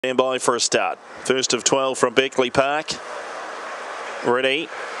Stand by for a start. First of 12 from Beckley Park. Ready.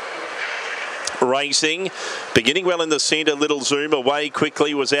 Racing. Beginning well in the centre, Little Zoom away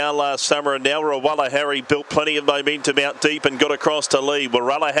quickly was our last summer, and now Warralla Harry built plenty of momentum out deep and got across to lead.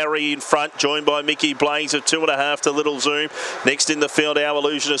 Warralla Harry in front, joined by Mickey Blaze of 2.5 to Little Zoom. Next in the field, our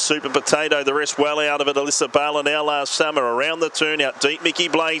Illusionist Super Potato, the rest well out of it. Alyssa Barlin our last summer, around the turn out deep, Mickey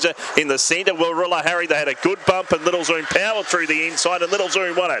Blazer in the centre. Warralla Harry, they had a good bump, and Little Zoom powered through the inside, and Little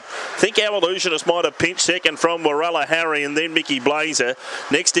Zoom won it. I think our Illusionist might have pinched second from Warralla Harry and then Mickey Blazer.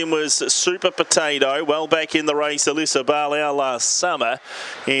 Next in was Super Potato, well back in the race, Alyssa Barlow last summer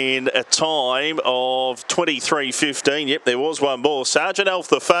in a time of 23.15. Yep, there was one more. Sergeant Elf,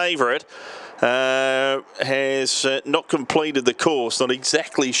 the favourite, has not completed the course. Not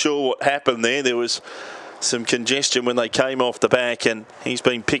exactly sure what happened there. There was some congestion when they came off the back, and he's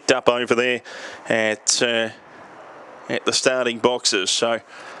been picked up over there at the starting boxes. So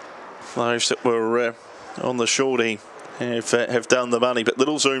those that were on the shorty have done the money. But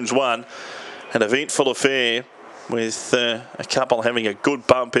Little Zoom's won. An eventful affair with a couple having a good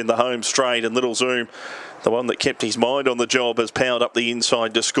bump in the home straight, and Little Zoom, the one that kept his mind on the job, has powered up the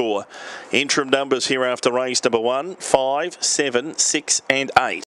inside to score. Interim numbers here after race number 1, 5, 7, 6 and 8.